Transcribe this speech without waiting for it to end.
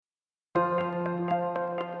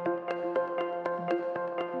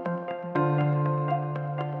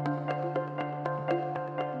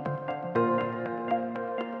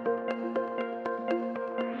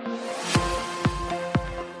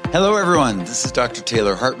Hello, everyone. This is Dr.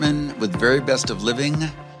 Taylor Hartman with Very Best of Living.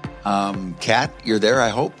 Kat, you're there, I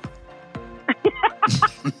hope.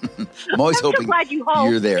 I'm always hoping glad you hope.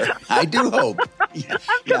 you're there. I do hope. I'm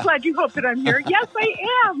so glad you hope that I'm here. Yes, I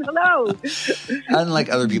am. Hello. Unlike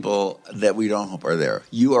other people that we don't hope are there,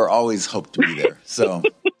 you are always hoped to be there. So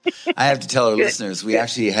I have to tell our listeners, we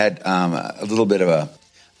actually had a little bit of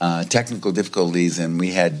a technical difficulties, and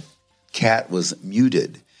we had Kat was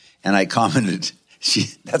muted, and I commented,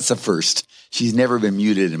 that's the first. She's never been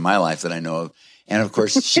muted in my life that I know of. And of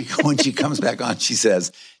course, when she comes back on, she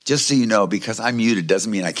says, just so you know, because I'm muted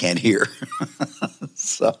doesn't mean I can't hear.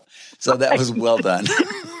 So that was well done.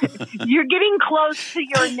 You're getting close to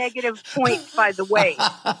your negative points, by the way.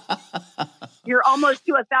 You're almost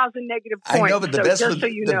to 1,000 negative points. I know, but the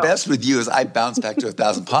best with you is I bounce back to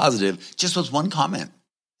 1,000 positive just with one comment.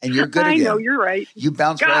 And you're good again. I know, you're right. You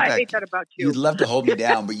bounce right back. I hate that about you. You'd love to hold me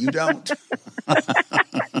down, but you don't.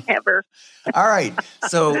 Ever. All right.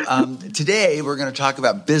 So today we're going to talk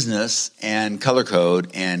about business and color code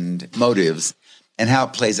and motives and how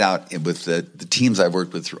it plays out with the teams I've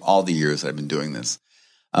worked with through all the years I've been doing this.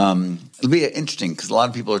 It'll be interesting because a lot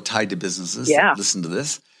of people are tied to businesses. Yeah. Listen to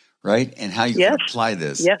this, right? And how you can apply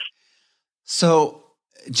this. Yes. So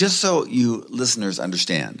just so you listeners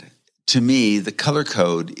understand, to me, the color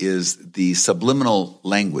code is the subliminal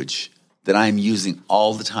language that I'm using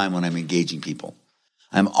all the time when I'm engaging people.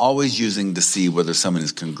 I'm always using to see whether someone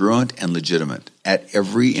is congruent and legitimate at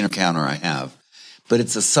every encounter I have. But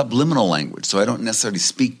it's a subliminal language, so I don't necessarily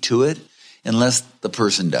speak to it unless the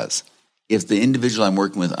person does. If the individual I'm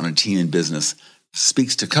working with on a team in business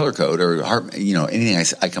speaks to color code or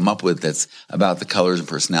anything I come up with that's about the colors and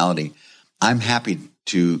personality, I'm happy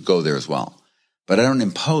to go there as well. But I don't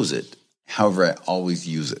impose it. However, I always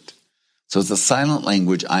use it. So it's a silent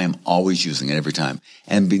language I am always using it every time.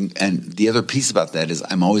 And the other piece about that is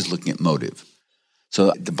I'm always looking at motive.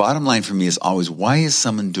 So the bottom line for me is always, why is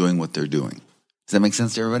someone doing what they're doing? Does that make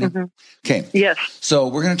sense to everybody? Mm-hmm. Okay. Yes. So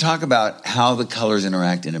we're going to talk about how the colors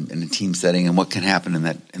interact in a team setting and what can happen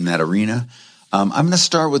in that arena. I'm going to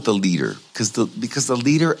start with the leader because the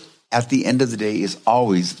leader at the end of the day is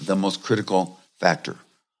always the most critical factor.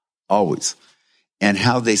 Always. And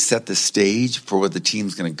how they set the stage for what the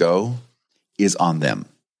team's going to go is on them.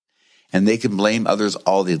 And they can blame others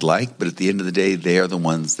all they'd like, but at the end of the day, they are the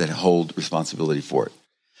ones that hold responsibility for it.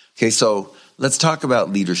 Okay, so let's talk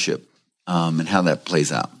about leadership and how that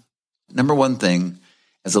plays out. Number one thing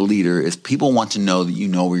as a leader is people want to know that you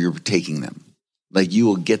know where you're taking them. Like you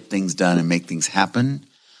will get things done and make things happen.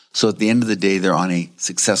 So at the end of the day, they're on a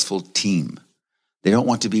successful team. They don't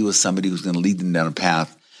want to be with somebody who's going to lead them down a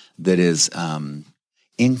path that is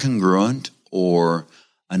incongruent or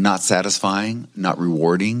not satisfying, not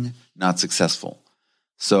rewarding, not successful.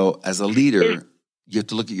 So as a leader, you have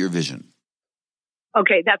to look at your vision.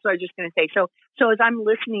 Okay, that's what I was just going to say. So as I'm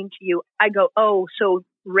listening to you, I go, so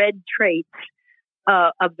red traits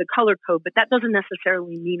of the color code, but that doesn't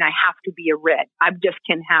necessarily mean I have to be a red. I just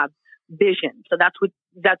can have vision. So that's what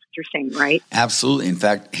you're saying, right? Absolutely. In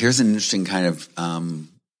fact, here's an interesting kind of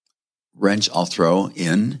wrench I'll throw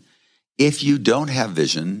in. If you don't have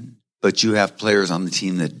vision, but you have players on the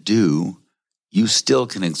team that do, you still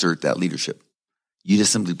can exert that leadership. You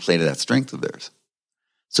just simply play to that strength of theirs.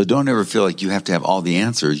 So don't ever feel like you have to have all the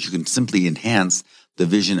answers. You can simply enhance the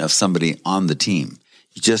vision of somebody on the team.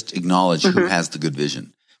 You just acknowledge who has the good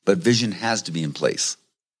vision. But vision has to be in place.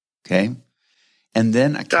 Okay? And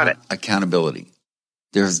then accountability.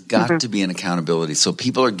 There's got to be an accountability. So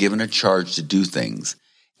people are given a charge to do things.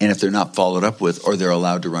 And if they're not followed up with or they're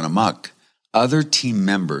allowed to run amok, other team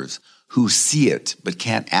members who see it but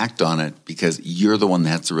can't act on it because you're the one that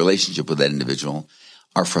has the relationship with that individual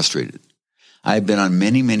are frustrated. I've been on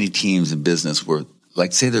many, many teams in business where,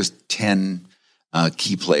 like, say there's 10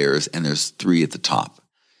 key players and there's 3 at the top.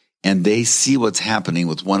 And they see what's happening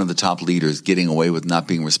with one of the top leaders getting away with not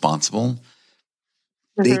being responsible.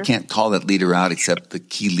 They can't call that leader out except the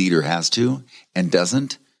key leader has to and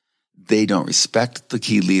doesn't. They don't respect the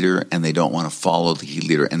key leader and they don't want to follow the key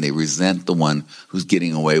leader and they resent the one who's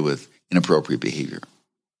getting away with inappropriate behavior.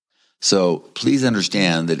 So please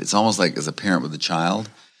understand that it's almost like as a parent with a child,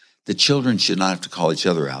 the children should not have to call each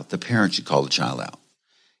other out. The parent should call the child out.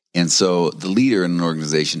 And so the leader in an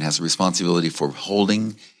organization has a responsibility for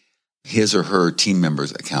holding his or her team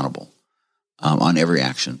members accountable on every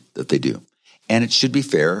action that they do. And it should be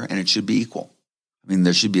fair and it should be equal. I mean,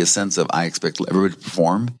 there should be a sense of I expect everybody to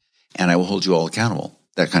perform and I will hold you all accountable,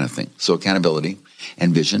 that kind of thing. So accountability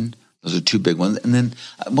and vision, those are 2 big ones. And then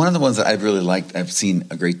one of the ones that I've really liked, I've seen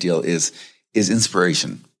a great deal is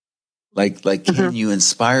inspiration. Like, can you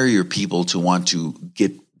inspire your people to want to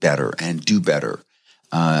get better and do better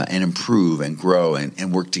and improve and grow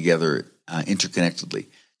and work together interconnectedly?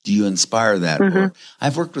 Do you inspire that? Or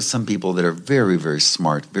I've worked with some people that are very, very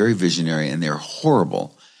smart, very visionary, and they're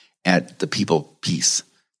horrible at the people piece.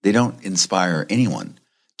 They don't inspire anyone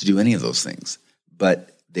to do any of those things, but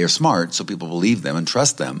they're smart, so people believe them and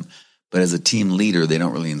trust them. But as a team leader, they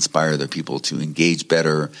don't really inspire their people to engage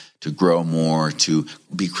better, to grow more, to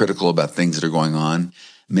be critical about things that are going on.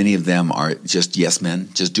 Many of them are just yes men,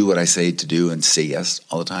 just do what I say to do and say yes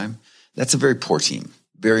all the time. That's a very poor team,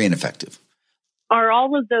 very ineffective. Are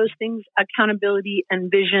all of those things accountability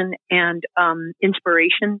and vision and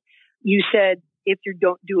inspiration? You said if you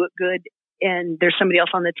don't do it good and there's somebody else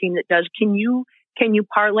on the team that does, can you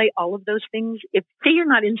parlay all of those things? If say you're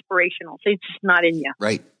not inspirational, say it's just not in you.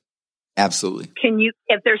 Right. Absolutely. Can you,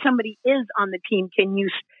 if there's somebody is on the team, can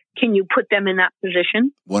you put them in that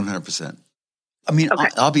position? 100%. I mean, okay.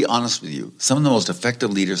 I'll be honest with you. Some of the most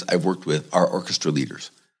effective leaders I've worked with are orchestra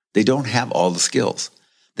leaders. They don't have all the skills.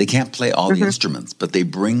 They can't play all the instruments, but they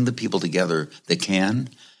bring the people together that can,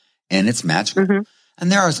 and it's magical.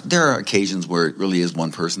 And there are occasions where it really is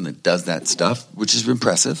one person that does that stuff, which is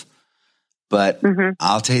impressive. But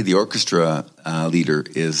I'll tell you, the orchestra leader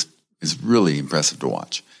is really impressive to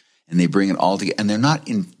watch, and they bring it all together. And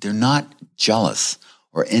they're not jealous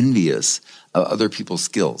or envious of other people's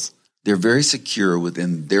skills. They're very secure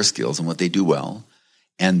within their skills and what they do well,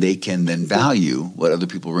 and they can then value what other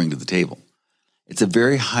people bring to the table. It's a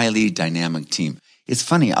very highly dynamic team. It's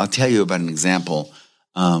funny. I'll tell you about an example.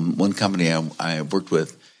 One company I worked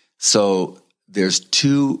with. So there's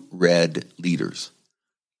two red leaders,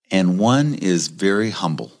 and one is very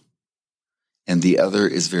humble, and the other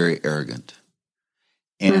is very arrogant.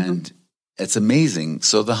 And it's amazing.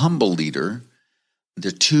 So the humble leader,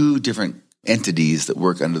 they're two different entities that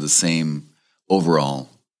work under the same overall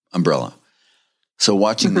umbrella. So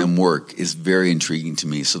watching them work is very intriguing to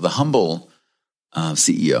me. So the humble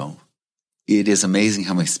CEO, it is amazing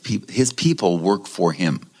how his people work for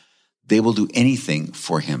him. They will do anything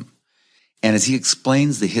for him. And as he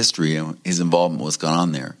explains the history of his involvement, what's gone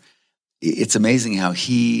on there, it's amazing how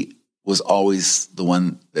he was always the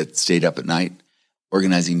one that stayed up at night,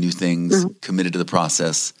 organizing new things, committed to the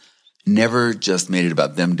process, never just made it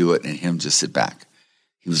about them do it and him just sit back.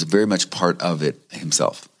 He was very much part of it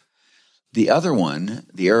himself. The other one,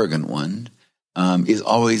 the arrogant one, is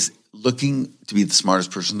always looking to be the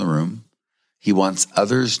smartest person in the room. He wants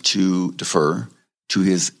others to defer to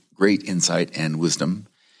his great insight and wisdom.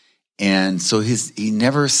 And so he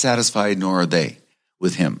never satisfied, nor are they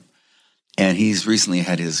with him. And he's recently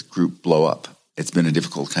had his group blow up. It's been a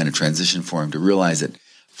difficult kind of transition for him to realize it.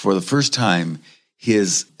 For the first time,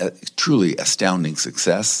 his truly astounding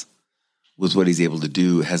success with what he's able to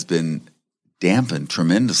do has been dampened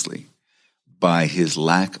tremendously by his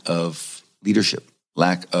lack of leadership,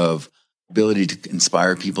 lack of ability to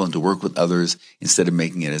inspire people and to work with others instead of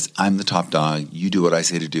making it as I'm the top dog, you do what I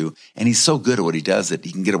say to do. And he's so good at what he does that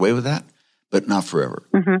he can get away with that, but not forever.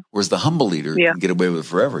 Whereas the humble leader can get away with it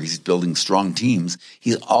forever. He's building strong teams.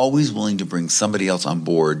 He's always willing to bring somebody else on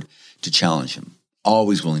board to challenge him.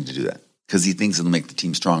 Always willing to do that because he thinks it'll make the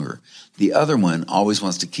team stronger. The other one always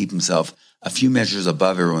wants to keep himself a few measures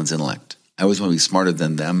above everyone's intellect. I always want to be smarter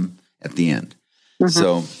than them at the end.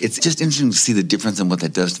 So it's just interesting to see the difference in what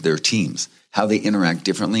that does to their teams, how they interact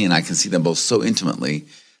differently. And I can see them both so intimately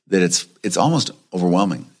that it's almost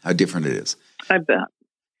overwhelming how different it is. I bet.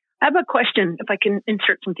 I have a question, if I can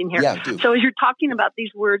insert something here. Yeah, do. So as you're talking about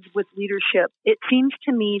these words with leadership, it seems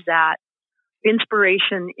to me that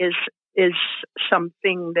inspiration is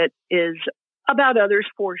something that is about others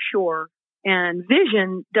for sure. And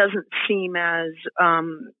vision doesn't seem as,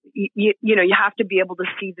 you have to be able to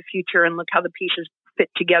see the future and look how the pieces fit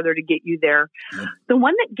together to get you there. The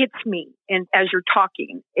one that gets me, and as you're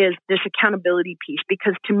talking, is this accountability piece,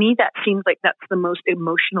 because to me, that seems like that's the most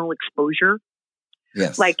emotional exposure.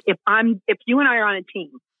 Yes. Like if you and I are on a team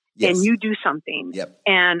and you do something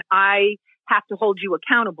and I have to hold you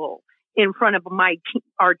accountable in front of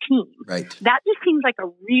our team, right. That just seems like a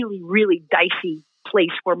really, really dicey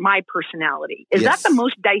place for my personality. Is that the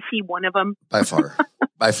most dicey one of them? By far.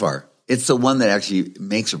 By far. It's the one that actually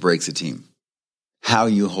makes or breaks a team. How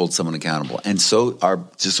you hold someone accountable. And so our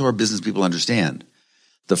business people understand,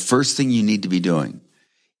 the first thing you need to be doing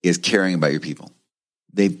is caring about your people.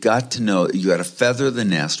 They've got to know you got to feather the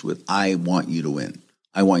nest with, I want you to win.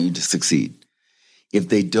 I want you to succeed. If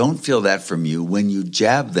they don't feel that from you, when you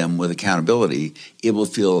jab them with accountability, it will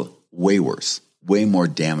feel way worse, way more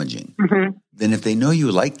damaging. Then if they know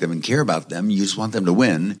you like them and care about them, you just want them to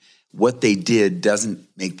win, what they did doesn't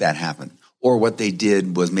make that happen. Or what they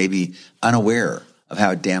did was maybe unaware of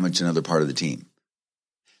how it damaged another part of the team.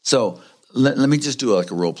 So let me just do like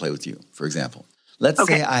a role play with you, for example. Let's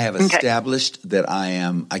say I have established that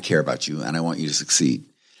I care about you and I want you to succeed.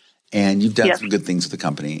 And you've done some good things with the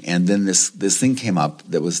company. And then this thing came up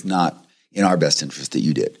that was not in our best interest that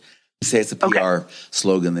you did. Say it's a PR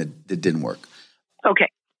slogan that didn't work.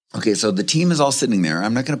 Okay, so the team is all sitting there.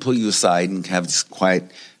 I'm not going to pull you aside and have these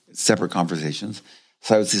quiet, separate conversations.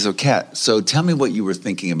 So I would say, so Kat, so tell me what you were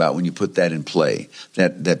thinking about when you put that in play,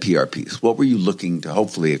 that PR piece. What were you looking to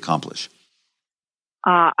hopefully accomplish?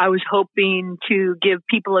 I was hoping to give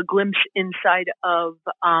people a glimpse inside of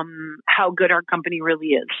how good our company really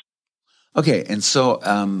is. Okay, and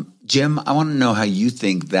so, Jim, I want to know how you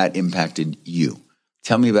think that impacted you.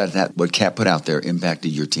 Tell me about that, what Kat put out there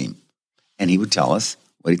impacted your team. And he would tell us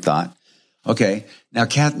what he thought. Okay, now,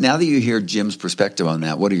 Kat, now that you hear Jim's perspective on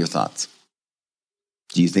that, what are your thoughts?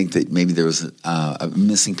 Do you think that maybe there was a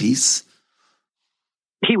missing piece?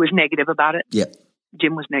 He was negative about it. Yeah.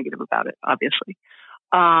 Jim was negative about it, obviously.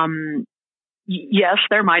 Yes,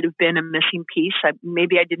 there might have been a missing piece.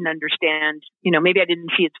 Maybe I didn't understand, maybe I didn't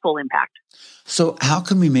see its full impact. So how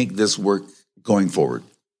can we make this work going forward?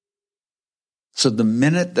 So the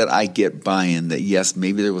minute that I get buy-in that, yes,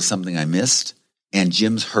 maybe there was something I missed, and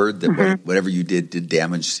Jim's heard that whatever you did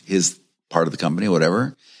damage his part of the company,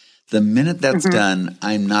 whatever, the minute that's done,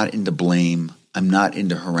 I'm not into blame. I'm not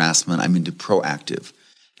into harassment. I'm into proactive.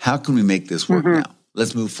 How can we make this work now?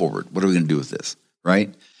 Let's move forward. What are we going to do with this?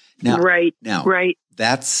 Right? Now,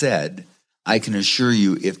 that said, I can assure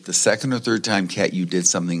you if the second or third time, Kat, you did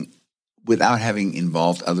something without having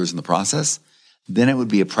involved others in the process, then it would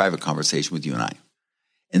be a private conversation with you and I.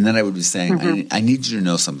 And then I would be saying, I need you to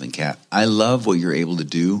know something, Kat. I love what you're able to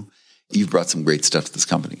do. You've brought some great stuff to this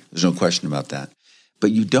company. There's no question about that.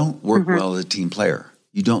 But you don't work well as a team player.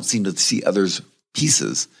 You don't seem to see others'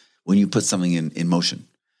 pieces when you put something in motion.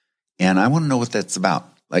 And I want to know what that's about.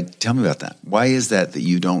 Like, tell me about that. Why is that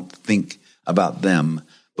you don't think about them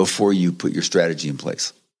before you put your strategy in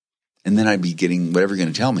place? And then I'd be getting whatever you're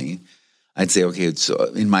going to tell me. I'd say, okay, so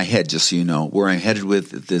in my head, just so you know, where I'm headed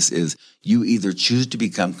with this is you either choose to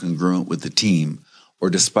become congruent with the team or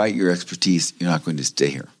despite your expertise, you're not going to stay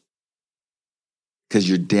here because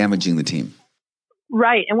you're damaging the team.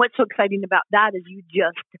 Right. And what's so exciting about that is you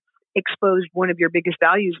just exposed one of your biggest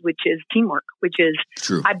values, which is teamwork, which is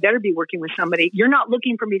True. I better be working with somebody. You're not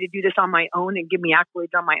looking for me to do this on my own and give me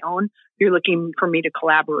accolades on my own. You're looking for me to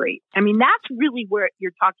collaborate. I mean, that's really where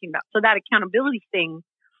you're talking about. So that accountability thing,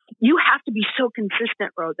 you have to be so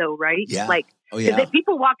consistent, though, right? Yeah. Like, if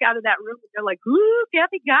people walk out of that room, they're like, ooh,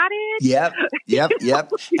 Kathy got it.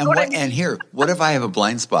 Yep. And here, what if I have a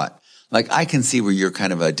blind spot? Like I can see where you're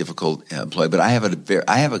kind of a difficult employee, but I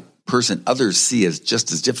have a person others see as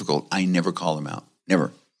just as difficult. I never call them out.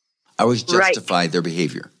 Never. I always justify their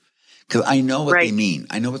behavior because I know what they mean.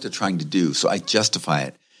 I know what they're trying to do. So I justify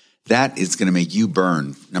it. That is going to make you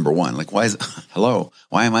burn, number one. Like, why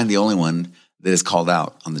am I the only one that is called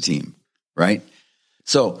out on the team? Right.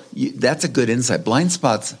 So that's a good insight. Blind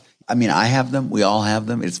spots. I mean, I have them. We all have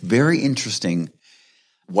them. It's very interesting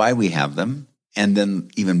why we have them. And then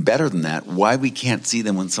even better than that, why we can't see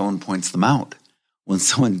them when someone points them out. When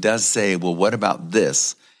someone does say, well, what about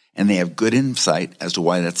this? And they have good insight as to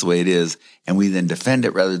why that's the way it is. And we then defend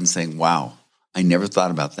it rather than saying, wow, I never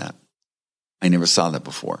thought about that. I never saw that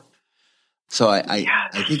before. So I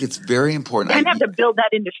think it's very important. You have to build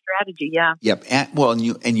that into strategy. Yeah. Yep.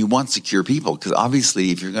 And you want secure people because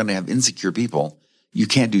obviously if you're going to have insecure people, you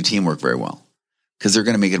can't do teamwork very well. Because they're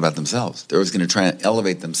going to make it about themselves. They're always going to try and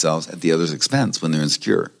elevate themselves at the other's expense when they're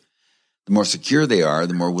insecure. The more secure they are,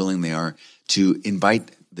 the more willing they are to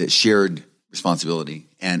invite the shared responsibility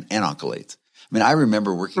and accolades. I mean, I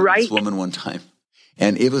remember working with this woman one time,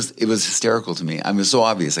 and it was hysterical to me. I mean, it was so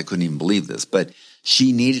obvious I couldn't even believe this. But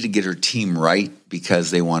she needed to get her team right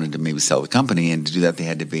because they wanted to maybe sell the company, and to do that, they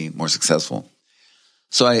had to be more successful.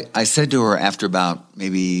 So I said to her after about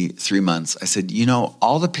maybe 3 months, I said,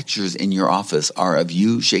 all the pictures in your office are of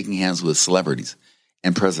you shaking hands with celebrities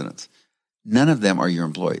and presidents. None of them are your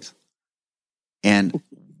employees. And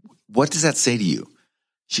what does that say to you?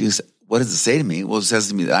 She goes, what does it say to me? Well, it says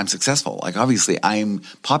to me that I'm successful. Like, obviously, I'm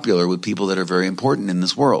popular with people that are very important in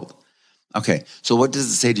this world. Okay, so what does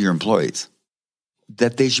it say to your employees?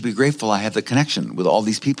 That they should be grateful I have the connection with all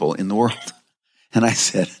these people in the world. And I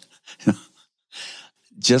said,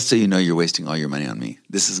 just so you know, you're wasting all your money on me.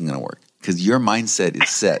 This isn't going to work because your mindset is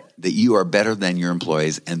set that you are better than your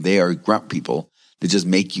employees and they are grunt people that just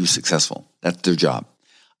make you successful. That's their job.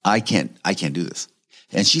 I can't do this.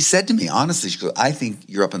 And she said to me, honestly, she goes, I think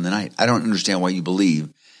you're up in the night. I don't understand why you believe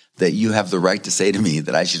that you have the right to say to me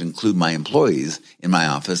that I should include my employees in my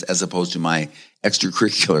office as opposed to my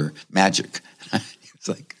extracurricular magic. It's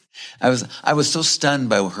like I was so stunned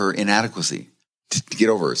by her inadequacy to get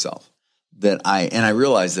over herself that I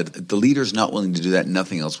realized that the leader's not willing to do that.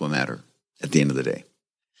 Nothing else will matter at the end of the day.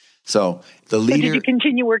 So the leader. So did you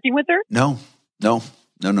continue working with her? No.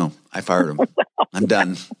 I fired him. I'm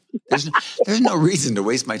done. There's no reason to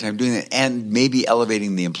waste my time doing that, and maybe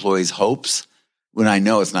elevating the employees' hopes when I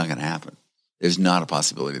know it's not going to happen. There's not a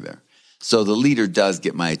possibility there. So the leader does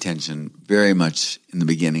get my attention very much in the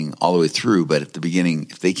beginning, all the way through. But at the beginning,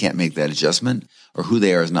 if they can't make that adjustment or who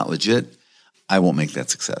they are is not legit, I won't make that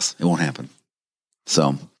success. It won't happen.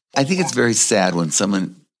 So I think it's very sad when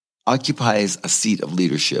someone occupies a seat of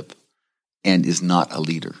leadership and is not a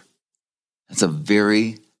leader. That's a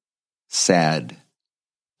very sad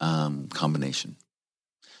combination.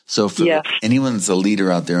 So for anyone that's a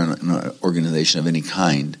leader out there in an organization of any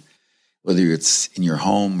kind, whether it's in your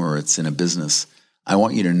home or it's in a business, I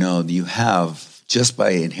want you to know that you have, just by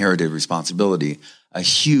inherited responsibility, a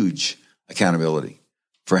huge accountability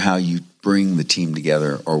for how you bring the team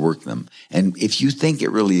together or work them. And if you think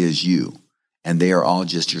it really is you, and they are all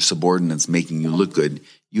just your subordinates making you look good,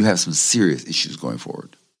 you have some serious issues going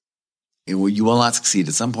forward. You will not succeed.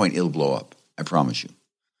 At some point, it'll blow up. I promise you.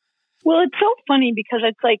 Well, it's so funny because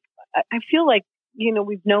it's like, I feel like,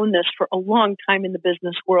 we've known this for a long time in the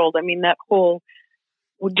business world. I mean, that whole,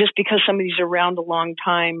 just because somebody's around a long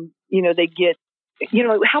time, they get,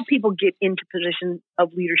 how people get into positions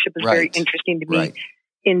of leadership is very interesting to me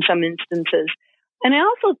in some instances. And I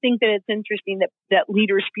also think that it's interesting that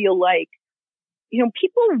leaders feel like,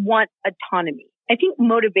 people want autonomy. I think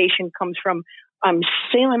motivation comes from, I'm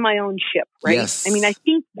sailing my own ship, right? Yes. I mean, I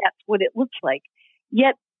think that's what it looks like.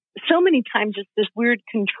 Yet, so many times it's this weird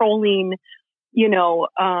controlling,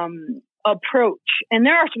 approach. And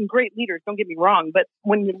there are some great leaders, don't get me wrong, but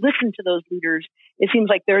when you listen to those leaders, it seems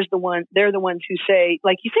like they're the ones who say,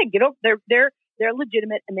 like you said, get over, they're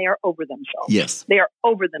legitimate and they are over themselves. Yes. They are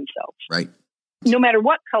over themselves. Right. No matter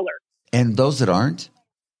what color. And those that aren't,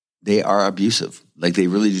 they are abusive. Like they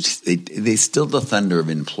really do. They still the thunder of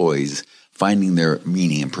employees finding their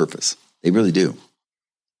meaning and purpose. They really do.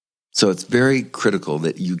 So it's very critical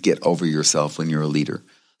that you get over yourself when you're a leader.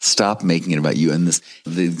 Stop making it about you. And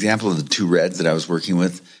the example of the two Reds that I was working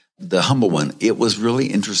with, the humble one, it was really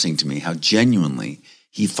interesting to me how genuinely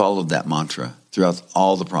he followed that mantra throughout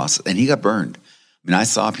all the process. And he got burned. I mean, I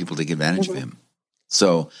saw people take advantage of him.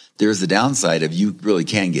 So there's the downside of you really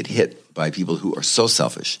can get hit by people who are so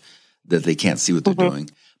selfish that they can't see what they're doing.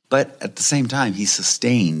 But at the same time, he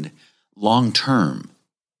sustained long-term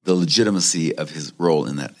the legitimacy of his role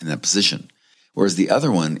in that position. Whereas the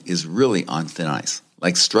other one is really on thin ice,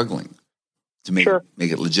 like struggling to make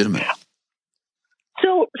it legitimate.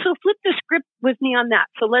 So flip the script with me on that.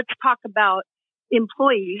 So let's talk about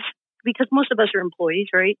employees, because most of us are employees,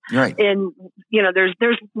 right? Right. And there's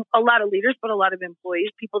a lot of leaders, but a lot of employees,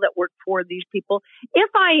 people that work for these people. If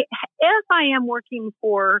I am working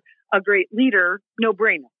for a great leader, no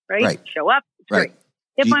brainer, right? Show up. It's great.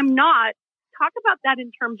 If I'm not, talk about that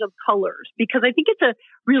in terms of colors, because I think it's a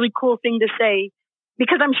really cool thing to say,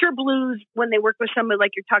 because I'm sure Blues, when they work with somebody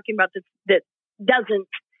like you're talking about that doesn't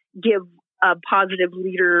give a positive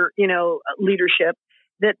leadership,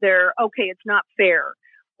 that they're, okay, it's not fair.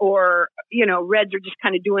 Or, Reds are just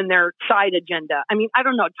kind of doing their side agenda. I mean, I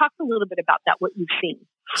don't know. Talk a little bit about that, what you've seen.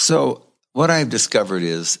 So what I've discovered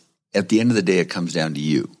is at the end of the day, it comes down to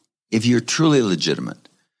you. If you're truly legitimate,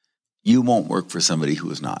 you won't work for somebody who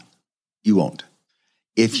is not. You won't.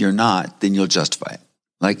 If you're not, then you'll justify it.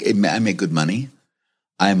 Like, I make good money.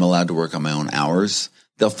 I'm allowed to work on my own hours.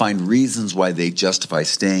 They'll find reasons why they justify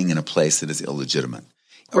staying in a place that is illegitimate.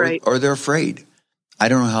 Or they're afraid. I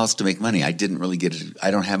don't know how else to make money. I didn't really get it. I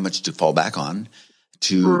don't have much to fall back on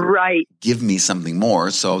to give me something more.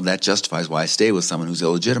 So that justifies why I stay with someone who's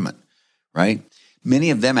illegitimate, right? Many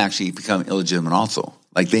of them actually become illegitimate also.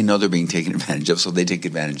 Like they know they're being taken advantage of, so they take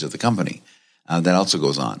advantage of the company. That also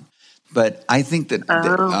goes on. But I think that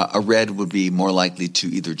a Red would be more likely to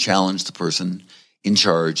either challenge the person in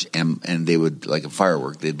charge and they would, like a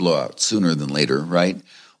firework, they'd blow out sooner than later, right?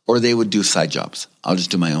 Or they would do side jobs. I'll just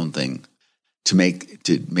do my own thing to make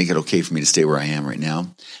it okay for me to stay where I am right now.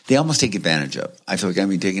 They almost take advantage of. I feel like I'm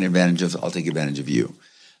being taken advantage of. I'll take advantage of you.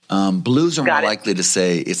 Blues are more likely to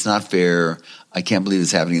say, it's not fair. I can't believe this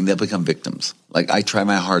is happening. And they'll become victims. Like I try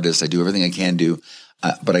my hardest. I do everything I can do.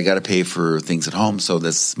 But I got to pay for things at home. So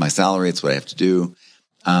that's my salary. It's what I have to do.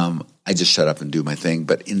 I just shut up and do my thing.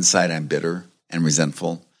 But inside I'm bitter and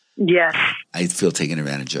resentful. Yes. I feel taken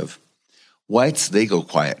advantage of. Whites, they go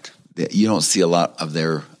quiet. You don't see a lot of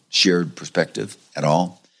their shared perspective at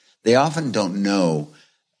all, they often don't know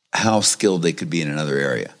how skilled they could be in another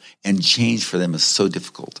area. And change for them is so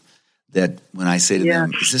difficult that when I say to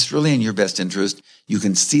them, is this really in your best interest? You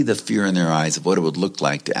can see the fear in their eyes of what it would look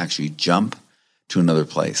like to actually jump to another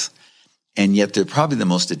place. And yet they're probably the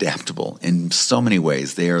most adaptable in so many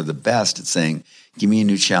ways. They are the best at saying, give me a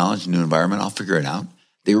new challenge, a new environment, I'll figure it out.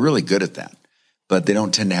 They're really good at that, but they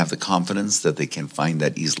don't tend to have the confidence that they can find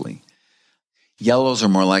that easily. Yellows are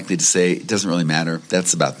more likely to say, it doesn't really matter.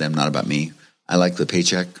 That's about them, not about me. I like the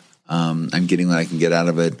paycheck. I'm getting what I can get out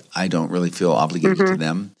of it. I don't really feel obligated to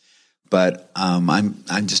them, but I'm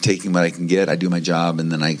just taking what I can get. I do my job,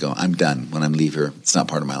 and then I go, I'm done when I leave here. It's not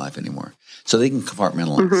part of my life anymore. So they can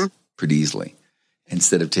compartmentalize pretty easily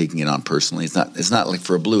instead of taking it on personally. It's not like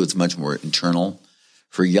for a blue, it's much more internal.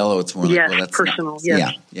 For yellow, it's more like, well, that's personal.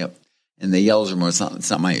 Yeah, yep. And the yellows are more, it's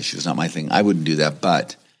not my issue. It's not my thing. I wouldn't do that,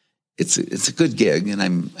 but it's a good gig, and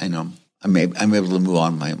I'm able to move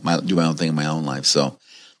on, do my own thing in my own life. So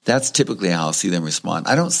that's typically how I'll see them respond.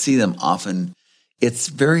 I don't see them often. It's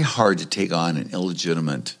very hard to take on an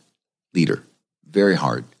illegitimate leader. Very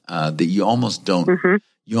hard. That you almost don't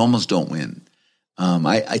win.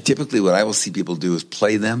 I typically, what I will see people do is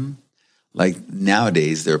play them. Like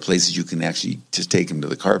nowadays, there are places you can actually just take them to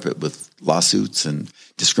the carpet with lawsuits and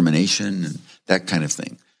discrimination and that kind of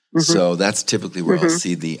thing. So that's typically where I'll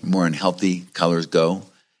see the more unhealthy colors go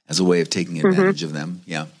as a way of taking advantage of them.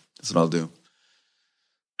 Yeah, that's what I'll do.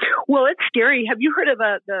 Well, it's scary. Have you heard of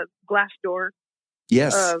the Glassdoor app?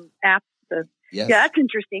 Yes. Yeah, that's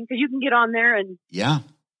interesting because you can get on there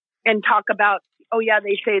and talk about,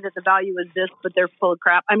 they say that the value is this, but they're full of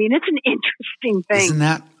crap. I mean, it's an interesting thing. Isn't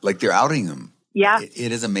that like they're outing them? Yeah.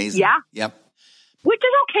 It is amazing. Yeah. Yep. Which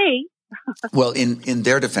is okay. Well, in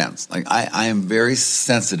their defense, like I am very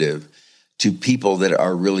sensitive to people that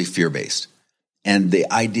are really fear-based. And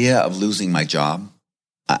the idea of losing my job,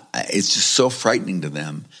 it's just so frightening to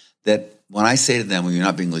them that when I say to them, well, you're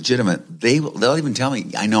not being legitimate, they'll even tell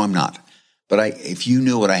me, I know I'm not. But if you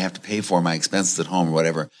knew what I have to pay for my expenses at home or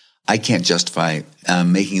whatever, I can't justify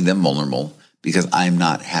making them vulnerable because I'm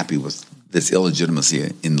not happy with this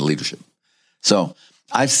illegitimacy in the leadership. So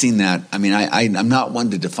I've seen that. I mean, I'm not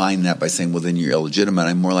one to define that by saying, well, then you're illegitimate.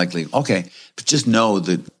 I'm more likely, okay, but just know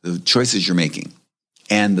that the choices you're making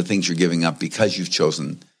and the things you're giving up because you've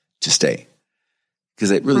chosen to stay.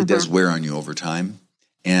 Because it really does wear on you over time.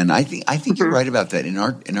 And I think you're right about that. In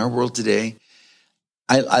our world today,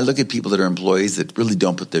 I look at people that are employees that really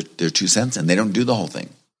don't put their 2 cents in. They don't do the whole thing.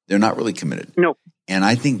 They're not really committed. No. And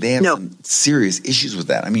I think they have some serious issues with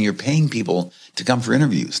that. I mean, you're paying people to come for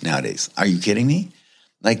interviews nowadays. Are you kidding me?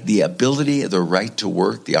 Like the ability, the right to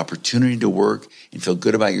work, the opportunity to work and feel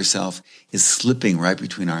good about yourself is slipping right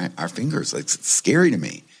between our fingers. Like, it's scary to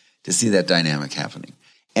me to see that dynamic happening.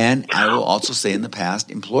 And I will also say in the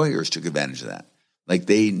past, employers took advantage of that. Like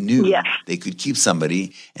they knew they could keep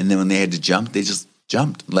somebody, and then when they had to jump, they just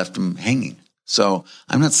jumped, left them hanging. So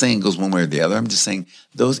I'm not saying it goes one way or the other. I'm just saying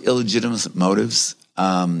those illegitimate motives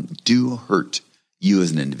do hurt you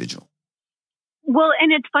as an individual. Well,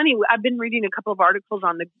 and it's funny. I've been reading a couple of articles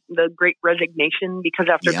on the Great Resignation because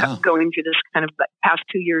after going through this kind of past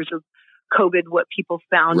 2 years of COVID, what people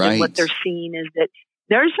found and what they're seeing is that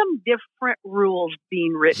there's some different rules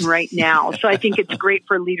being written right now. So I think it's great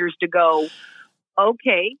for leaders to go,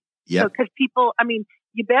 okay, because people, I mean,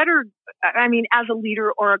 you better, as a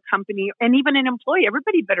leader or a company and even an employee,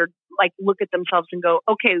 everybody better like look at themselves and go,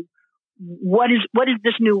 okay, what is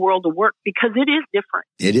this new world of work? Because it is different.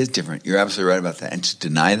 It is different. You're absolutely right about that. And to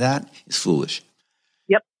deny that is foolish.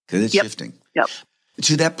 Yep. Because it's shifting. Yep.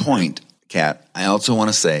 To that point, Kat, I also want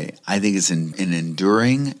to say, I think it's an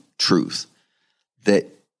enduring truth that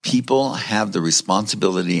people have the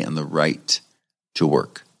responsibility and the right to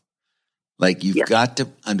work. Like you've got to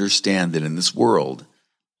understand that in this world,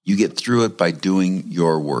 you get through it by doing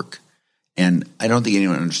your work. And I don't think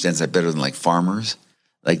anyone understands that better than like farmers.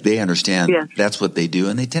 Like they understand that's what they do.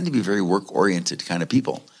 And they tend to be very work-oriented kind of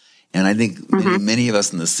people. And I think many of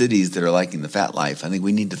us in the cities that are liking the fat life, I think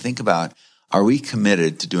we need to think about, are we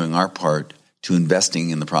committed to doing our part to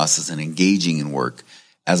investing in the process and engaging in work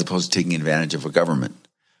as opposed to taking advantage of a government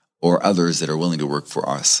or others that are willing to work for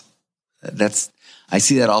us? I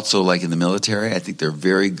see that also like in the military. I think they're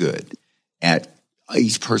very good at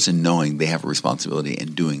each person knowing they have a responsibility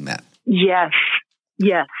and doing that. Yes.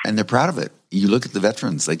 Yes. And they're proud of it. You look at the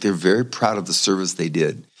veterans, like they're very proud of the service they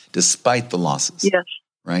did, despite the losses. Yes.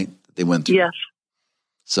 Right? That they went through. Yes.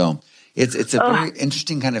 So it's a very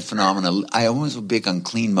interesting kind of phenomenon. I always was big on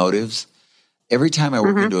clean motives. Every time I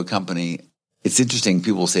work into a company, It's interesting.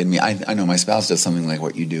 People will say to me, I know my spouse does something like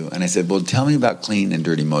what you do. And I said, well, tell me about clean and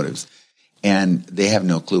dirty motives. And they have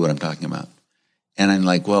no clue what I'm talking about. And I'm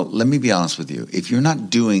like, well, let me be honest with you. If you're not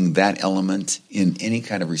doing that element in any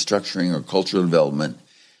kind of restructuring or cultural development,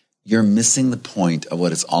 you're missing the point of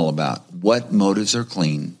what it's all about. What motives are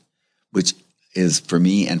clean, which is for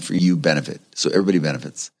me and for you benefit. So everybody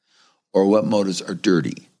benefits. Or what motives are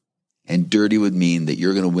dirty. And dirty would mean that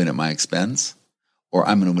you're going to win at my expense, or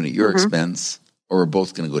I'm going to win at your expense, or we're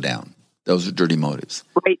both going to go down. Those are dirty motives.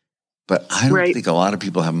 Right. But I don't think a lot of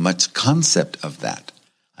people have much concept of that.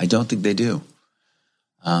 I don't think they do.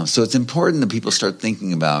 So it's important that people start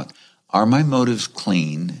thinking about, are my motives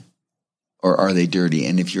clean or are they dirty?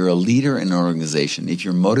 And if you're a leader in an organization, if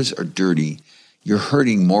your motives are dirty, you're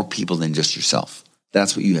hurting more people than just yourself.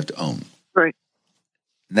 That's what you have to own. Right.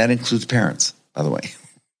 That includes parents, by the way.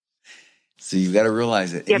 So you've got to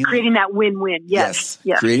realize it. Yeah, creating that win-win. Yes.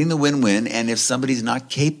 Creating the win-win. And if somebody's not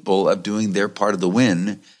capable of doing their part of the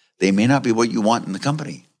win, they may not be what you want in the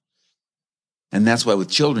company. And that's why with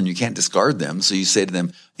children, you can't discard them. So you say to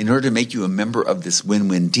them, in order to make you a member of this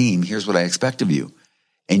win-win team, here's what I expect of you.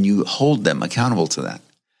 And you hold them accountable to that.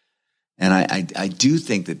 And I do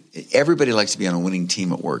think that everybody likes to be on a winning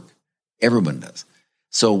team at work. Everyone does.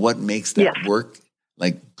 So what makes that work?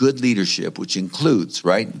 Like good leadership, which includes,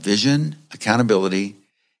 right, vision, accountability,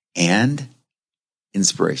 and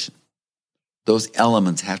inspiration. Those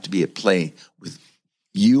elements have to be at play with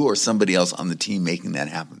you or somebody else on the team making that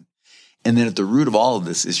happen. And then at the root of all of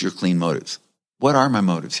this is your clean motives. What are my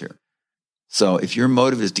motives here? So if your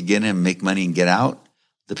motive is to get in, make money, and get out,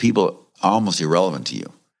 the people are almost irrelevant to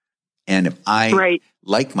you. And if I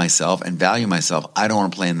like myself and value myself, I don't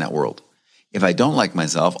want to play in that world. If I don't like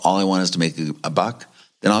myself, all I want is to make a buck,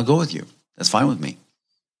 then I'll go with you. That's fine with me.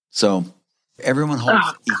 So everyone holds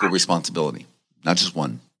equal responsibility, not just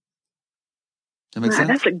one. Does that make sense?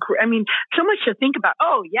 That's so much to think about.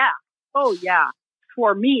 Oh yeah.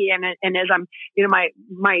 For me, and as I'm,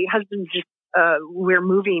 my husband's just, we're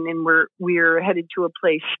moving and we're headed to a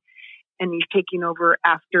place, and he's taking over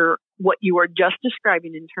after what you are just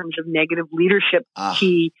describing in terms of negative leadership.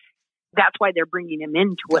 That's why they're bringing him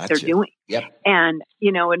into what they're doing. Yep. And,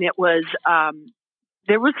 and it was,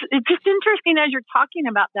 it's just interesting as you're talking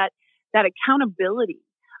about that accountability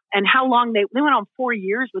and how long they went on 4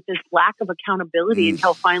 years with this lack of accountability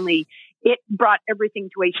until finally it brought everything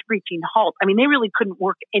to a screeching halt. I mean, they really couldn't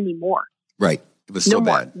work anymore. Right. It was so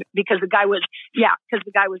bad. Because the guy was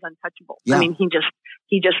untouchable. Yeah. I mean,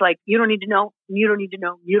 he just like, you don't need to know. You don't need to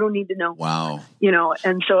know. You don't need to know. Wow.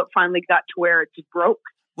 And so it finally got to where it just broke.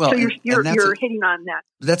 Well, so you're hitting on that.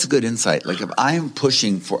 That's a good insight. Like if I'm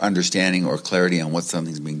pushing for understanding or clarity on what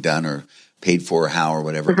something's being done or paid for or how or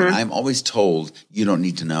whatever, and I'm always told you don't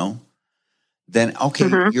need to know, then okay,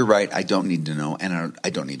 you're right. I don't need to know. And I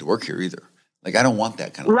don't need to work here either. Like I don't want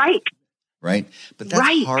that kind of life. Right. But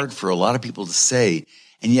that's hard for a lot of people to say.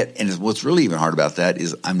 And yet, and what's really even hard about that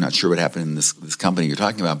is I'm not sure what happened in this company you're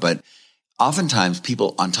talking about, but oftentimes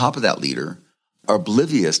people on top of that leader are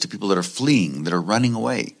oblivious to people that are fleeing, that are running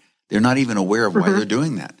away. They're not even aware of why they're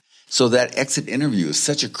doing that. So that exit interview is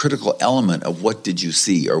such a critical element of what did you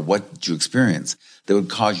see or what did you experience that would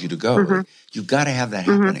cause you to go. You've got to have that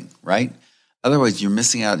happening, right? Otherwise, you're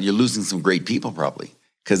missing out. You're losing some great people probably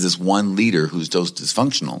because this one leader who's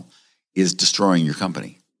dysfunctional is destroying your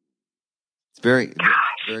company. It's very,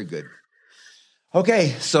 very good.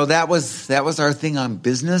 Okay, so that was our thing on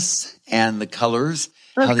business and the colors,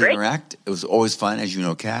 how they interact. It was always fun, as you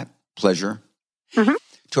know, Kat. Pleasure.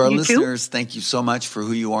 To our listeners, thank you so much for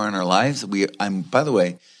who you are in our lives. By the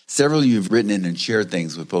way, several of you have written in and shared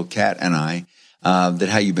things with both Kat and I that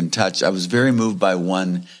how you've been touched. I was very moved by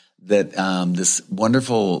one that this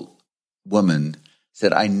wonderful woman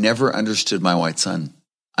said, I never understood my white son.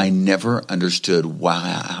 I never understood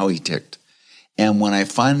how he ticked. And when I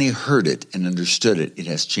finally heard it and understood it, it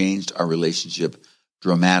has changed our relationship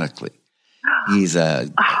dramatically. He's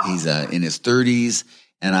in his 30s,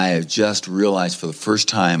 and I have just realized for the first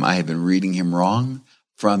time I have been reading him wrong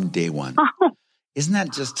from day one. Isn't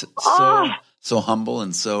that just so humble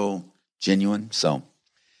and so genuine? So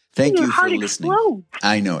thank you for listening. Explodes.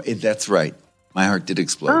 I know that's right. My heart did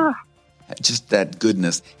explode. Just that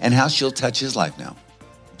goodness and how she'll touch his life now.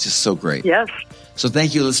 Just so great. Yes. So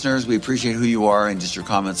thank you, listeners. We appreciate who you are and just your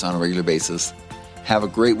comments on a regular basis. Have a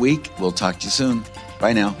great week. We'll talk to you soon.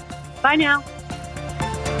 Bye now. Bye now.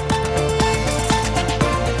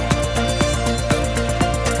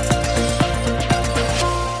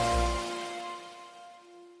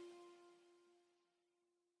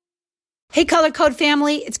 Hey, Color Code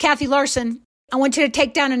family, it's Kathy Larson. I want you to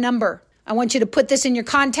take down a number. I want you to put this in your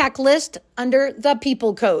contact list under the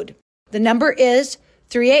People Code. The number is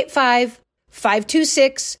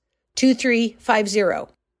 385-526-2350.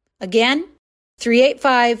 Again,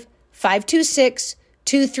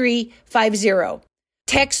 385-526-2350.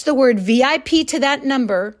 Text the word VIP to that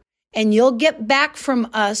number, and you'll get back from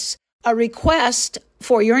us a request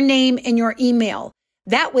for your name and your email.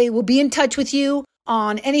 That way, we'll be in touch with you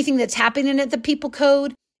on anything that's happening at the People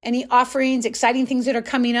Code, any offerings, exciting things that are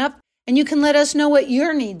coming up, and you can let us know what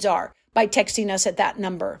your needs are by texting us at that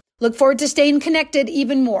number. Look forward to staying connected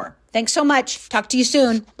even more. Thanks so much. Talk to you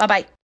soon. Bye-bye.